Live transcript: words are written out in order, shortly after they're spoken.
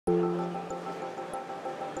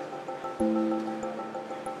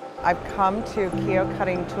I've come to Keogh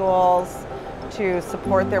Cutting Tools to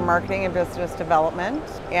support their marketing and business development,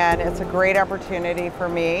 and it's a great opportunity for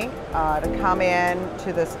me to come in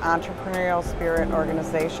to this entrepreneurial spirit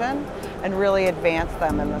organization and really advance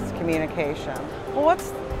them in this communication. Well,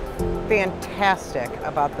 what's fantastic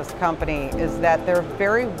about this company is that they're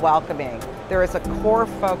very welcoming. There is a core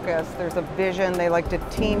focus, there's a vision, they like to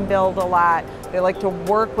team build a lot, they like to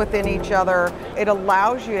work within each other. It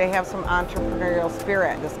allows you to have some entrepreneurial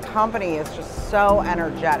spirit. This company is just so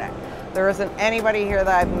energetic. There isn't anybody here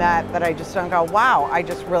that I've met that I just don't go, wow, I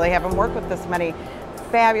just really haven't worked with this many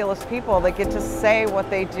fabulous people that get to say what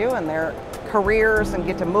they do in their careers and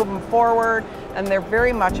get to move them forward, and they're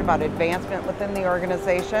very much about advancement within the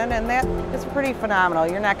organization, and that is pretty phenomenal.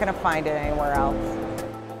 You're not going to find it anywhere else.